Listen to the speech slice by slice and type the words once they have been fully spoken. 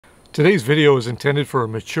Today's video is intended for a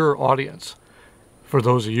mature audience. For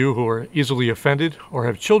those of you who are easily offended or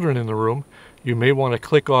have children in the room, you may want to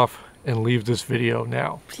click off and leave this video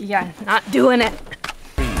now. Yeah, not doing it.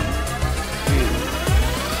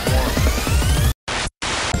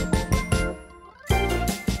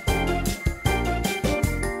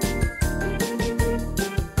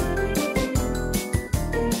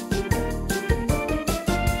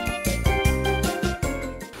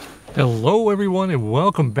 Hello everyone and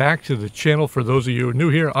welcome back to the channel. For those of you who are new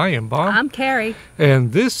here, I am Bob. I'm Karri.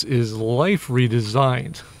 And this is Life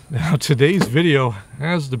Redesigned. Now today's video,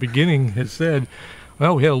 as the beginning has said,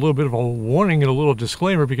 well, we had a little bit of a warning and a little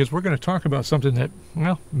disclaimer because we're going to talk about something that,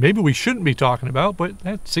 well, maybe we shouldn't be talking about, but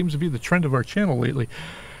that seems to be the trend of our channel lately.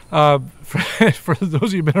 For those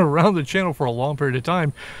of you who've been around the channel for a long period of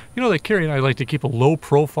time, you know that Karri and I like to keep a low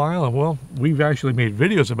profile, and well, we've actually made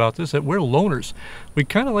videos about this, that we're loners. We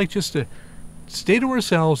kind of like just to stay to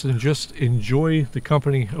ourselves and just enjoy the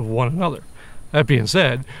company of one another. That being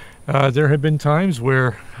said, there have been times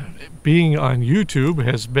where being on YouTube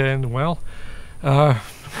has been, well,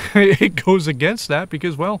 it goes against that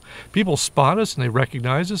because, well, people spot us and they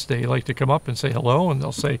recognize us. They like to come up and say hello, and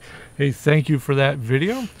they'll say, hey, thank you for that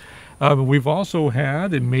video. We've also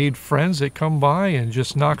had and made friends that come by and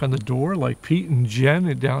just knock on the door, like Pete and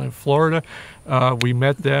Jen down in Florida. We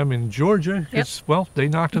met them in Georgia because, well, they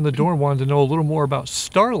knocked on the door and wanted to know a little more about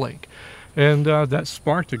Starlink, and that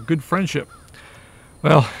sparked a good friendship.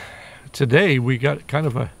 Well, today we got kind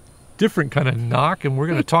of a different kind of knock, and we're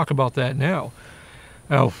going to talk about that now.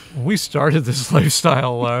 Now, when we started this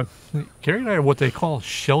lifestyle, Karri and I are what they call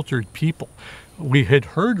sheltered people. We had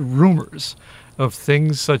heard rumors of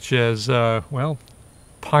things such as, well,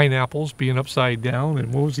 pineapples being upside down,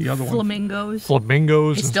 and what was the other one? Flamingos.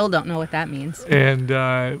 Flamingos. I still don't know what that means.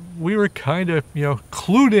 And we were kind of, you know,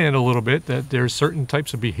 clued in a little bit that there's certain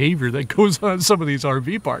types of behavior that goes on in some of these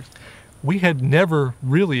RV parks. We had never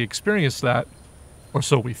really experienced that, or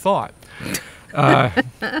so we thought.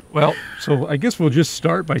 Well, so I guess we'll just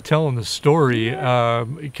start by telling the story.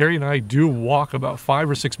 Karri and I do walk about 5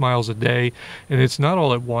 or 6 miles a day, and it's not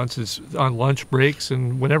all at once. It's on lunch breaks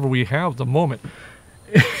and whenever we have the moment.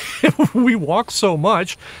 We walk so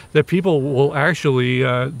much that people will actually,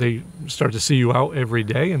 they start to see you out every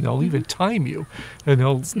day, and they'll even time you. And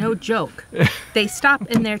it's no joke. They stop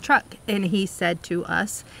in their truck, and he said to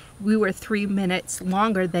us, we were 3 minutes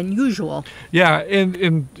longer than usual. Yeah,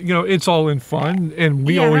 and you know, it's all in fun, and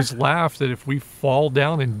we always laugh that if we fall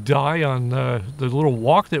down and die on the little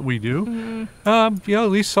walk that we do, you know,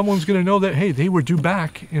 at least someone's going to know that, hey, they were due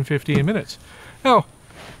back in 15 minutes. Now,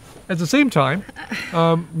 at the same time,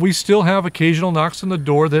 we still have occasional knocks on the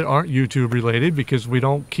door that aren't YouTube related because we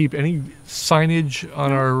don't keep any signage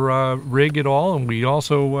on our rig at all, and we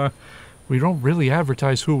also we don't really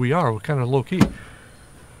advertise who we are. We're kind of low-key.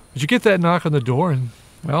 But you get that knock on the door, and,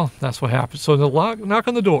 well, that's what happens. So the knock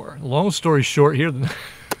on the door, long story short here,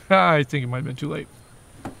 I think it might have been too late.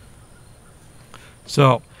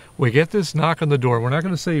 So we get this knock on the door. We're not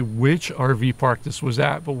going to say which RV park this was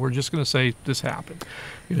at, but we're just going to say this happened.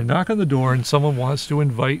 You get a knock on the door, and someone wants to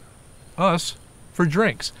invite us for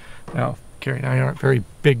drinks. Now, Karri and I aren't very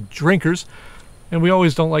big drinkers, and we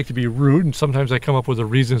always don't like to be rude, and sometimes I come up with the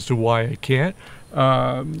reasons to why I can't.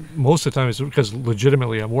 Most of the time it's because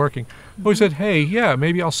legitimately I'm working. But we said, hey, yeah,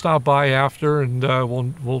 maybe I'll stop by after, and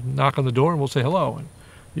we'll knock on the door and we'll say hello. And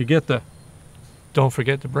you get the, don't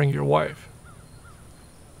forget to bring your wife.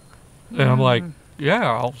 And I'm like,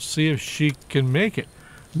 yeah, I'll see if she can make it.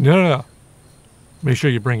 No. Make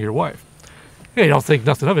sure you bring your wife. Hey, don't think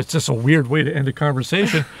nothing of it. It's just a weird way to end a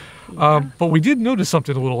conversation. But we did notice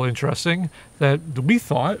something a little interesting, that we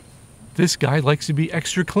thought this guy likes to be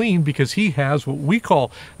extra clean because he has what we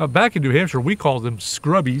call, back in New Hampshire, we call them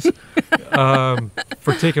scrubbies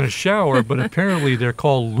for taking a shower, but apparently they're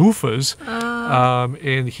called loofahs.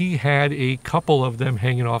 And he had a couple of them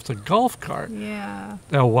hanging off the golf cart. Yeah.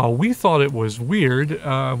 Now, while we thought it was weird,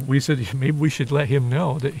 we said maybe we should let him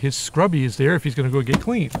know that his scrubby is there if he's going to go get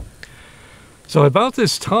clean. So about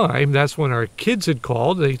this time, that's when our kids had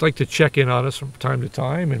called. They'd like to check in on us from time to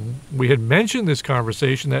time, and we had mentioned this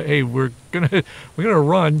conversation that, hey, we're gonna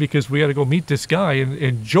run because we got to go meet this guy.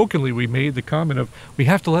 And jokingly, we made the comment of, we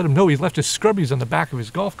have to let him know he left his scrubbies on the back of his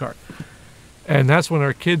golf cart. And that's when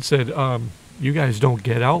our kids said, you guys don't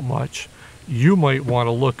get out much. You might want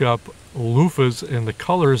to look up loofahs and the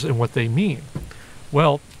colors and what they mean.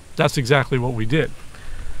 Well, that's exactly what we did.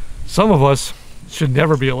 Some of us should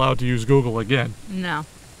never be allowed to use Google again. No.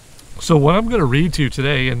 So what I'm going to read to you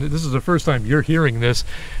today, and this is the first time you're hearing this,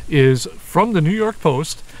 is from the New York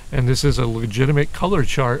Post, and this is a legitimate color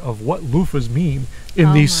chart of what loofahs mean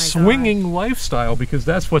in the swinging lifestyle, because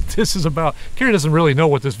that's what this is about. Karri doesn't really know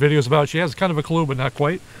what this video is about. She has kind of a clue, but not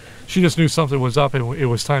quite. She just knew something was up, and it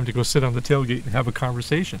was time to go sit on the tailgate and have a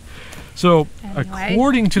conversation. So,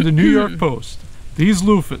 according to the New York Post, these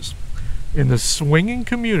loofahs in the swinging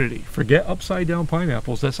community, forget upside down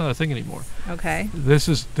pineapples, that's not a thing anymore. Okay. This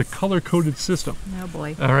is the color-coded system. Oh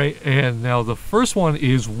boy. All right, and now the first one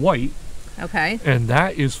is white. Okay. And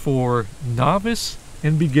that is for novice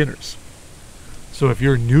and beginners. So if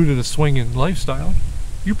you're new to the swinging lifestyle,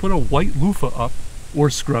 you put a white loofah up, or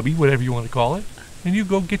scrubby, whatever you want to call it, and you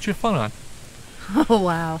go get your fun on. Oh,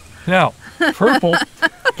 wow. Now, purple.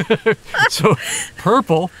 So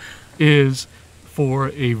purple is for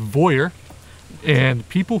a voyeur and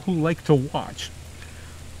people who like to watch.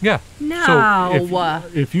 Yeah. No. So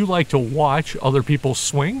if you like to watch other people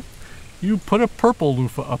swing, you put a purple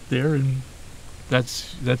loofah up there, and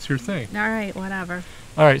that's your thing. All right, whatever.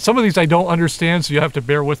 All right, some of these I don't understand, so you have to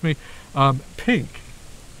bear with me. Pink,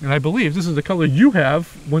 and I believe this is the color you have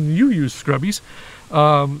when you use scrubbies.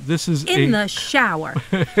 This is in the shower.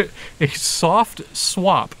 A soft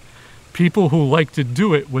swap. People who like to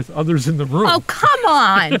do it with others in the room. Oh, come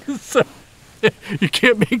on. So, you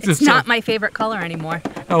can't make this It's not up. my favorite color anymore.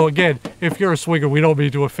 Oh, again, if you're a swinger, we don't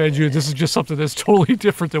mean to offend you. This is just something that's totally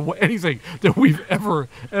different than anything that we've ever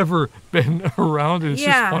been around, and it's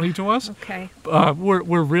just funny to us. Okay.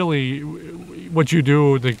 We're really, what you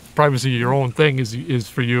do, the privacy of your own thing is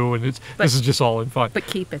for you, and this is just all in fun. But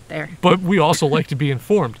keep it there. But we also like to be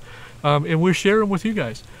informed, and we're sharing with you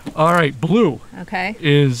guys. All right, blue. Okay.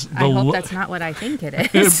 Is the I hope that's not what I think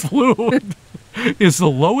it is. Blue is the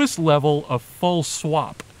lowest level of full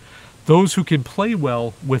swap. Those who can play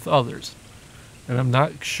well with others. And I'm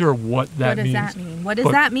not sure what that means. What does that mean? What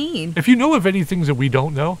does that mean? If you know of any things that we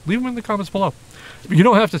don't know, leave them in the comments below. You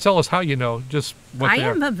don't have to tell us how you know, just what they are.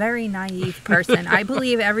 I am a very naive person. I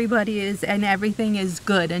believe everybody is and everything is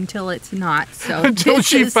good until it's not. So until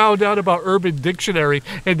she found out about Urban Dictionary,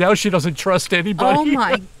 and now she doesn't trust anybody. Oh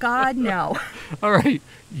my God, no. All right,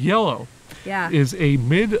 yellow. Yeah. Is a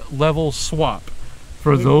mid-level swap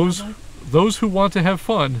for those who want to have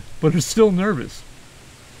fun but are still nervous.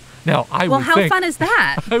 Now, how fun is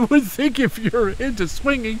that? I would think if you're into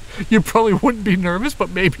swinging, you probably wouldn't be nervous, but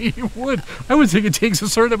maybe you would. I would think it takes a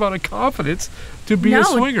certain amount of confidence to be a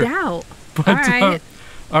swinger. No doubt. But,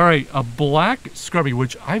 all right, a black scrubby,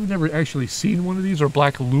 which I've never actually seen one of these, or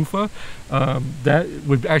black loofah. That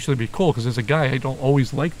would actually be cool, because as a guy, I don't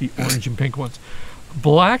always like the orange and pink ones.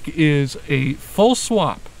 Black is a full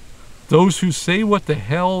swap. Those who say what the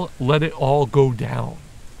hell, let it all go down.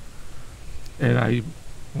 And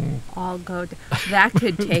all go down. That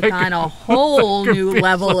could take on a whole new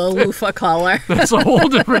level of loofah color. That's a whole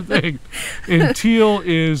different thing. And teal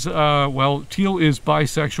is teal is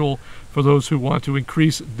bisexual for those who want to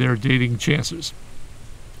increase their dating chances.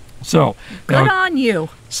 So good on you.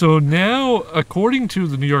 So now, according to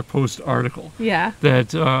the New York Post article,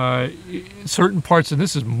 that certain parts, and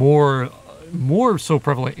this is more so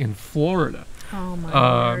prevalent in Florida. Oh my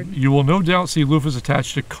Lord. You will no doubt see loofahs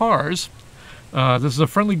attached to cars. This is a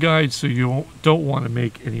friendly guide, so you don't want to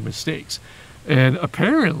make any mistakes. And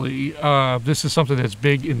apparently, this is something that's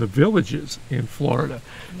big in the villages in Florida,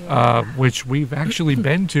 which we've actually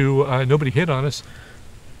been to. Nobody hit on us.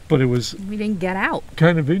 But we didn't get out.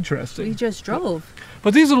 Kind of interesting. We just drove.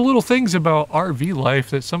 But these are the little things about RV life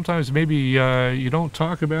that sometimes maybe you don't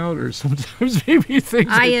talk about, or sometimes maybe things.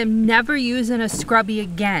 I am never using a scrubby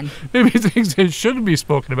again. Maybe things that shouldn't be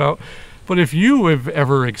spoken about. But if you have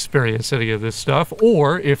ever experienced any of this stuff,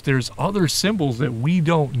 or if there's other symbols that we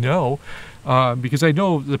don't know, because I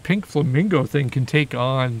know the pink flamingo thing can take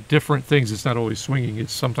on different things. It's not always swinging.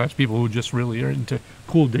 It's sometimes people who just really are into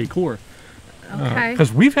cool decor. Okay.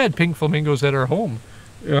 Because we've had pink flamingos at our home.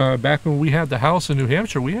 Back when we had the house in New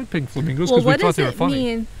Hampshire, we had pink flamingos because we thought they were funny.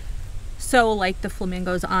 Mean? So, like the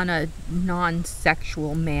flamingos on a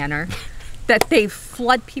non-sexual manner, that they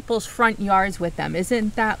flood people's front yards with them.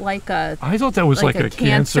 Isn't that like a? I thought that was like a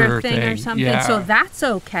cancer thing or something. Yeah. So that's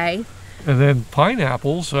okay. And then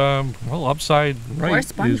pineapples. Well, upside right or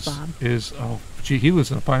SpongeBob is oh, gee, he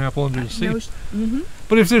lives in a pineapple under the sea. Mm-hmm.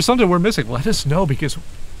 But if there's something we're missing, let us know, because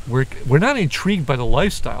we're not intrigued by the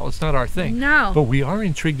lifestyle. It's not our thing. No. But we are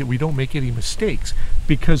intrigued that we don't make any mistakes,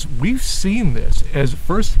 because we've seen this as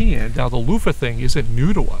firsthand. Now, the loofah thing isn't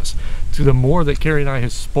new to us. To the more that Karri and I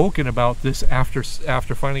have spoken about this after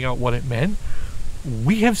finding out what it meant,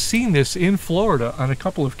 we have seen this in Florida on a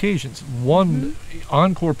couple of occasions. One,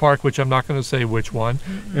 Encore Park, which I'm not going to say which one,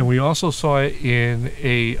 and we also saw it in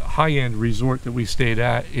a high-end resort that we stayed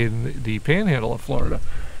at in the Panhandle of Florida.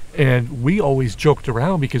 And we always joked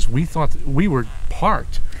around because we thought that we were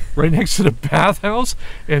parked right next to the bathhouse,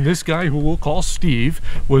 and this guy, who we'll call Steve,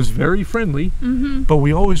 was very friendly, but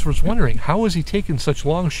we always was wondering, how was he taking such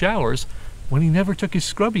long showers when he never took his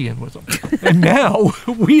scrubby in with him? And now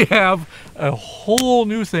we have a whole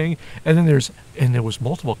new thing, and then there was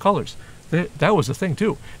multiple colors. That was the thing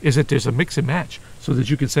too, is that there's a mix and match so that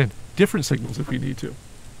you can send different signals if we need to.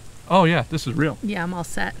 Oh yeah, this is real. Yeah, I'm all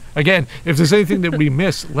set. Again, if there's anything that we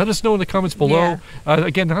missed, let us know in the comments below.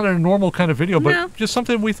 Again, not a normal kind of video, but just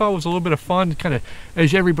something we thought was a little bit of fun, kind of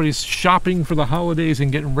as everybody's shopping for the holidays and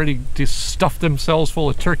getting ready to stuff themselves full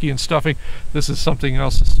of turkey and stuffing. This is something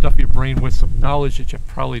else to stuff your brain with some knowledge that you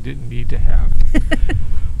probably didn't need to have.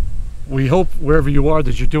 We hope wherever you are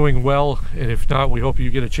that you're doing well, and if not, we hope you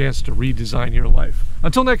get a chance to redesign your life.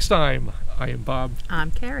 Until next time, I am Bob.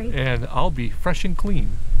 I'm Karri. And I'll be fresh and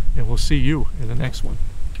clean. And we'll see you in the next one.